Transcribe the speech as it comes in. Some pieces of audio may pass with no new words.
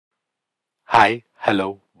Hi,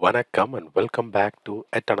 hello, vanakkam, and welcome back to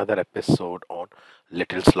yet another episode on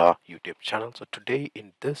Little's Law YouTube channel. So today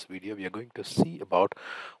in this video, we are going to see about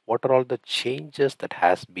what are all the changes that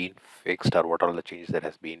has been fixed, or what are all the changes that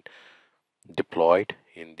has been deployed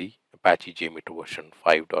in the Apache jmeter version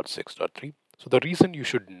 5.6.3. So the reason you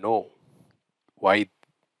should know why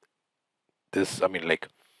this,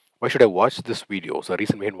 why should I watch this video? So the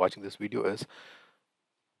reason behind watching this video is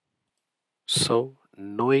so,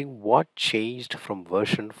 knowing what changed from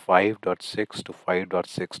version 5.6 to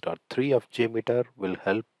 5.6.3 of JMeter will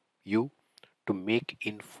help you to make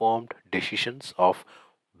informed decisions of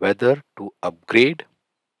whether to upgrade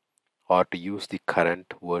or to use the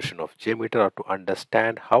current version of JMeter, or to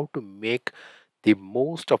understand how to make the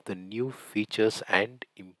most of the new features and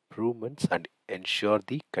improvements and ensure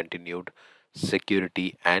the continued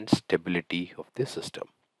security and stability of the system.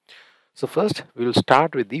 So first we will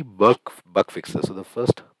start with the bug fixes. So the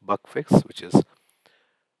first bug fix, which is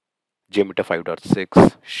jmeter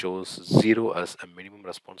 5.6, shows 0 as a minimum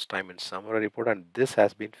response time in summary report, and this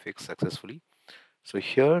has been fixed successfully. So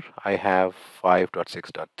here I have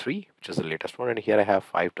 5.6.3, which is the latest one, and here I have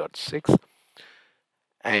 5.6.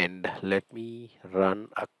 And let me run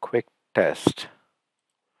a quick test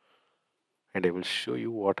and I will show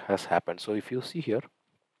you what has happened. So if you see here,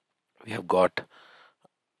 we have got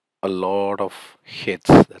a lot of hits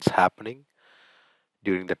that's happening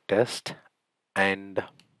during the test, and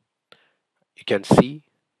you can see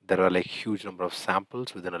there are like huge number of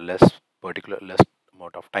samples within a less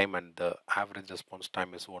amount of time, and the average response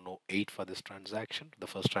time is 108 for this transaction, the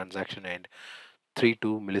first transaction, and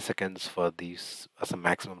 32 milliseconds for these as a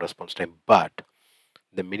maximum response time. But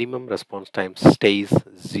the minimum response time stays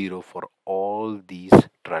 0 for all these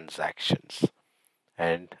transactions.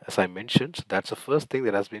 And as I mentioned, so that's the first thing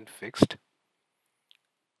that has been fixed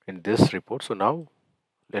in this report. So now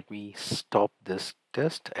let me stop this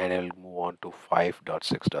test and I'll move on to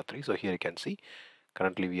 5.6.3. So here you can see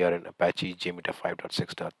currently we are in Apache jmeter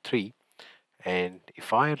 5.6.3, and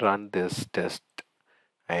if I run this test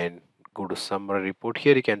and go to summary report,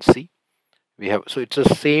 here you can see we have, so it's the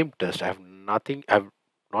same test. I've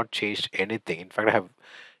not changed anything. In fact, I have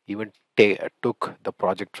even took the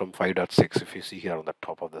project from 5.6. If you see here on the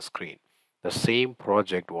top of the screen, the same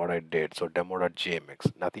project what I did, so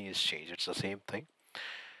demo.jmx, nothing is changed, it's the same thing.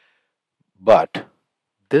 But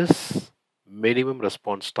this minimum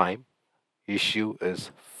response time issue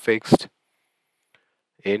is fixed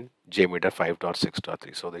in jmeter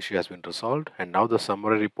 5.6.3. So the issue has been resolved, and now the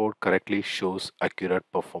summary report correctly shows accurate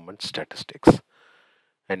performance statistics.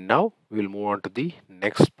 And now we'll move on to the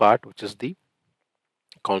next part, which is the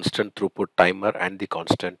constant throughput timer and the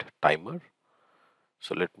constant timer.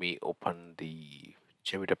 So let me open the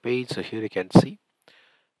jmeter page. So here you can see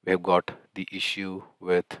we have got the issue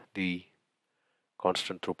with the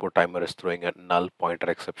constant throughput timer is throwing a null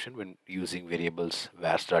pointer exception when using variables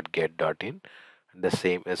vars.get.in, and the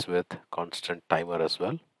same is with constant timer as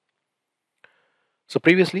well. So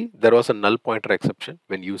previously there was a null pointer exception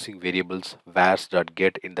when using variables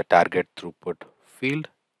vars.get in the target throughput field.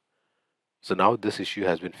 So now this issue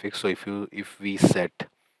has been fixed. So if we set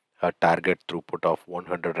a target throughput of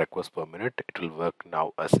 100 requests per minute, it will work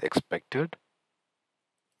now as expected.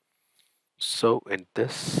 So in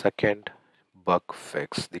this second bug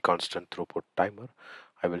fix, the constant throughput timer,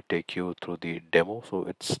 I will take you through the demo. So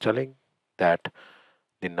it's telling that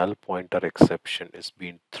the null pointer exception is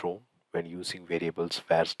being thrown when using variables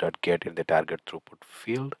vars.get in the target throughput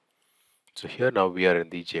field. So here now we are in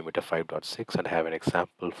the jmeter 5.6 and I have an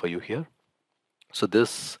example for you here. So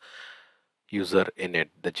this user init,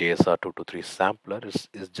 the JSR223 sampler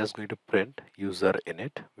is just going to print user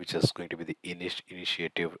init, which is going to be the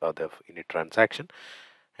initiative or the init transaction.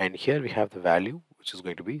 And here we have the value, which is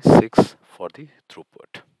going to be 6 for the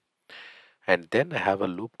throughput. And then I have a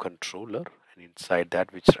loop controller, and inside that,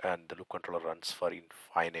 and the loop controller runs for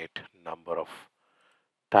infinite number of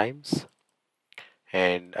times.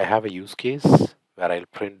 And I have a use case where I'll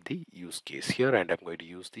print the use case here, and I'm going to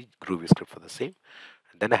use the Groovy script for the same.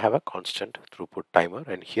 And then I have a constant throughput timer,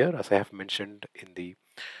 and here, as I have mentioned in the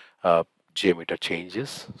jmeter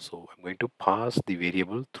changes, so I'm going to pass the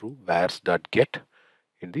variable through vars.get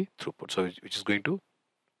in the throughput, so which is going to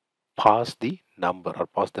pass the number or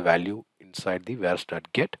pass the value inside the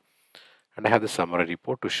vars.get. And I have the summary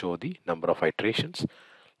report to show the number of iterations.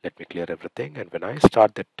 Let me clear everything, and when I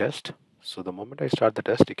start the test, so the moment I start the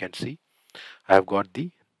test, you can see I have got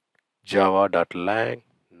the java.lang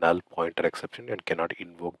null pointer exception and cannot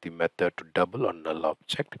invoke the method to double or null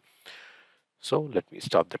object. So let me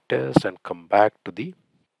stop the test and come back to the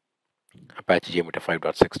Apache jmeter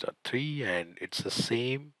 5.6.3, and it's the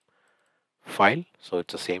same file. So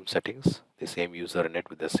it's the same settings, the same user init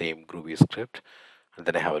with the same Groovy script. And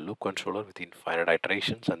then I have a loop controller with infinite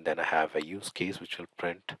iterations. And then I have a use case which will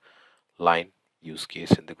print line use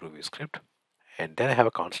case in the Groovy script. And then I have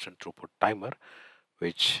a constant throughput timer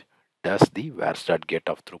which does the var.get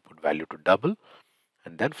of throughput value to double.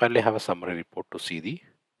 And then finally I have a summary report to see the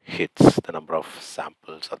hits, the number of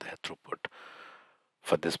samples or the throughput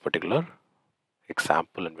for this particular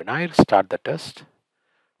example. And when I start the test,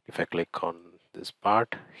 if I click on this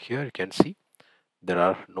part here, you can see there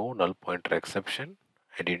are no null pointer exception,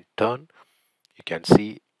 and in turn you can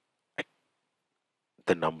see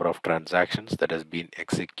the number of transactions that has been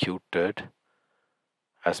executed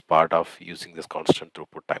as part of using this constant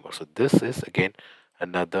throughput timer. So this is again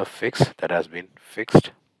another fix that has been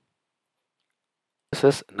fixed. This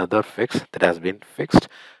is another fix that has been fixed,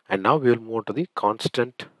 and now we will move to the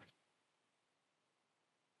constant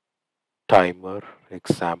timer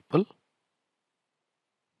example.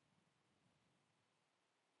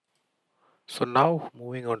 So now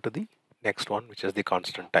moving on to the next one, which is the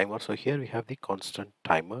constant timer. So here we have the constant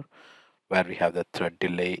timer where we have the thread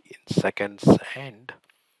delay in seconds, and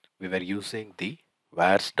we were using the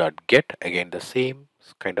vars.get, again the same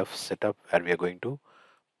kind of setup where we are going to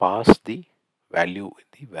pass the value in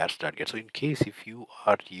the vars.get. So in case if you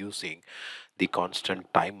are using the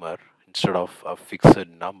constant timer instead of a fixed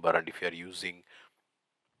number, and if you are using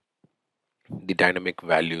the dynamic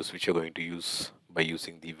values which you're going to use by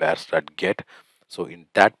using the vars.get, so in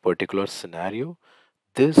that particular scenario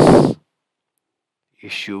this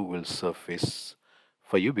issue will surface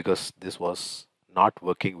for you because this was not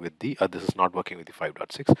working with the this is not working with the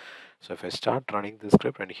 5.6. So if I start running the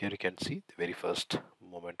script, and here you can see the very first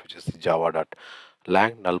moment, which is the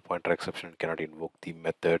java.lang null pointer exception cannot invoke the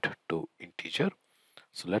method to integer.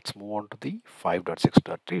 So let's move on to the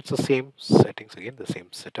 5.6.3. It's the same settings, again the same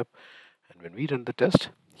setup, and when we run the test,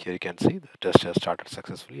 here you can see the test has started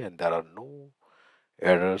successfully and there are no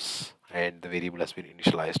errors, and the variable has been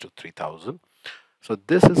initialized to 3000. So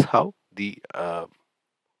this is how the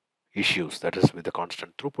issues, that is with the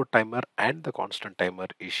constant throughput timer and the constant timer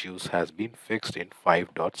issues, has been fixed in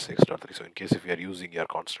 5.6.3. So in case if you are using your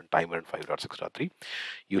constant timer in 5.6.3,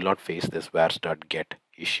 you will not face this vars.get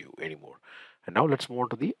issue anymore. And now let's move on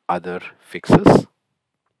to the other fixes.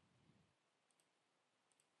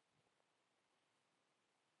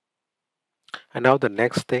 And now the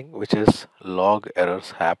next thing, which is log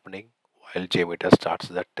errors happening while jmeter starts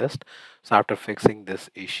that test. So after fixing this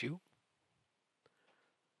issue,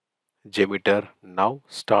 jmeter now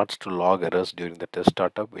starts to log errors during the test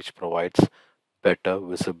startup, which provides better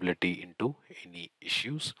visibility into any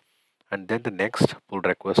issues. And then the next pull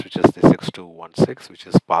request, which is the 6216, which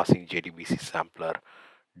is passing JDBC sampler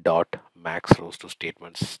dot max rows to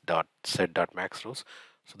statements dot set dot max rows.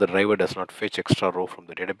 So the driver does not fetch extra row from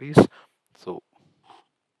the database. So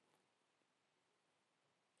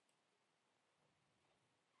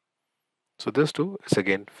this too is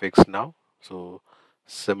again fixed now. So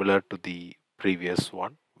similar to the previous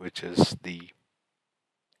one, which is the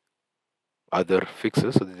other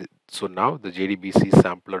fixes. So now the JDBC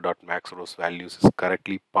sampler.max rows values is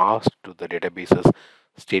correctly passed to the database's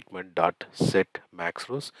statement.set max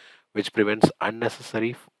rows, which prevents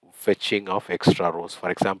unnecessary fetching of extra rows. For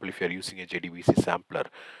example, if you are using a JDBC sampler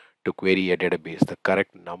to query a database, the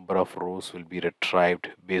correct number of rows will be retrieved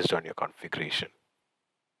based on your configuration.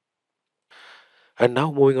 And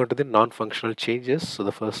now moving on to the non-functional changes. So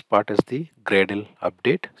the first part is the Gradle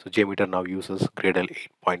update. So JMeter now uses Gradle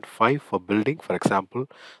 8.5 for building. For example,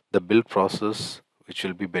 the build process which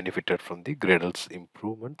will be benefited from the Gradle's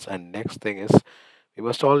improvements. And next thing is we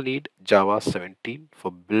must all need Java 17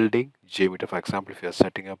 for building JMeter. For example, if you are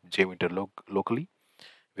setting up JMeter locally,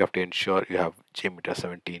 you have to ensure you have JMeter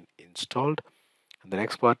 17 installed. And the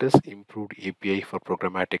next part is improved API for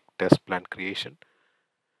programmatic test plan creation.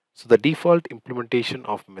 So the default implementation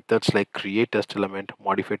of methods like create test element,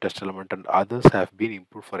 modify test element, and others have been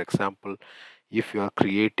improved. For example, if you are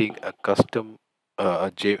creating a custom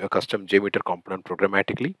custom JMeter component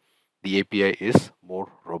programmatically, the API is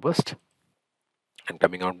more robust. And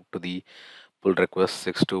coming on to the pull request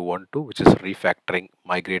 6212, which is refactoring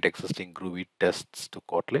migrate existing Groovy tests to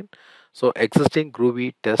Kotlin. So existing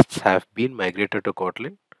Groovy tests have been migrated to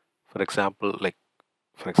Kotlin. For example, like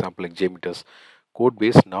JMeter's code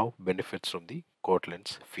base now benefits from the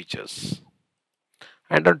Kotlin's features.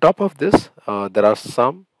 And on top of this, there are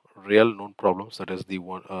some real known problems. That is the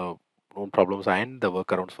one known problems and the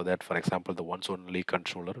workarounds for that. For example, the once only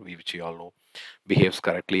controller, which you all know behaves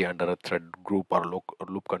correctly under a thread group or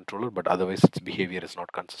loop controller, but otherwise its behavior is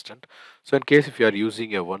not consistent. So in case if you are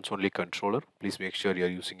using a once only controller, please make sure you are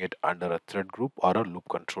using it under a thread group or a loop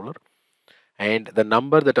controller. And the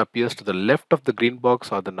number that appears to the left of the green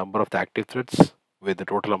box are the number of the active threads with the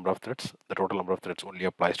total number of threads. The total number of threads only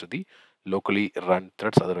applies to the locally run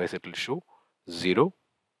threads, otherwise it will show 0.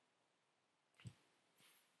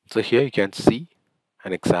 So here you can see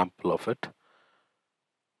an example of it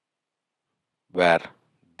where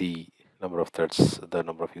the number of threads, the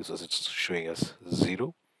number of users, it's showing us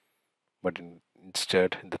 0. But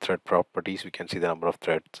instead, in the thread properties, we can see the number of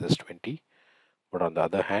threads is 20. But on the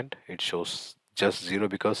other hand, it shows just 0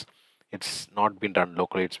 because it's not been run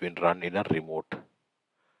locally, it's been run in a remote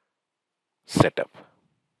setup.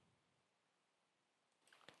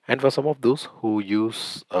 And for some of those who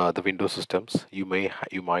use the Windows systems, you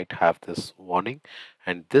might have this warning,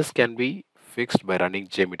 and this can be fixed by running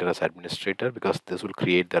jmeter as administrator, because this will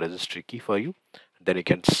create the registry key for you. Then you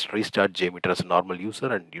can restart jmeter as a normal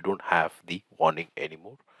user and you don't have the warning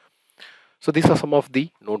anymore. So these are some of the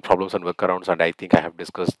known problems and workarounds, and I think I have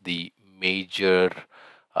discussed the major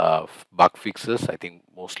bug fixes. I think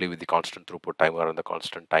mostly with the constant throughput timer and the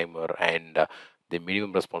constant timer and the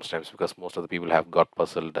minimum response times, because most of the people have got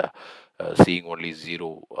puzzled seeing only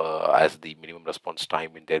 0 as the minimum response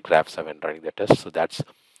time in their graphs when running the test. So that's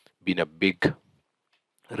been a big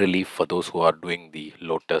relief for those who are doing the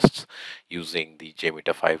load tests using the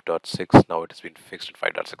jmeter 5.6. Now it has been fixed in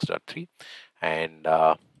 5.6.3. And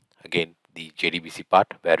again, the JDBC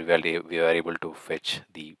part where we were able to fetch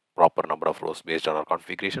the proper number of rows based on our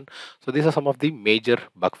configuration. So these are some of the major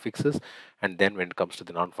bug fixes. And then when it comes to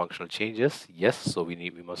the non-functional changes, yes, so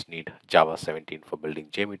we must need Java 17 for building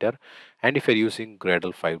JMeter. And if you're using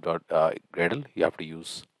Gradle 5. Gradle, you have to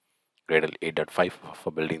use Gradle 8.5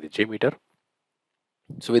 for building the JMeter.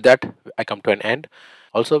 So with that, I come to an end.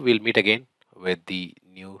 Also, we'll meet again with the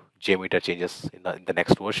new JMeter changes in the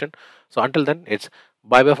next version. So until then, it's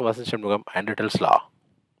bye bye from Vasan Shanmugam and Riddle's Law.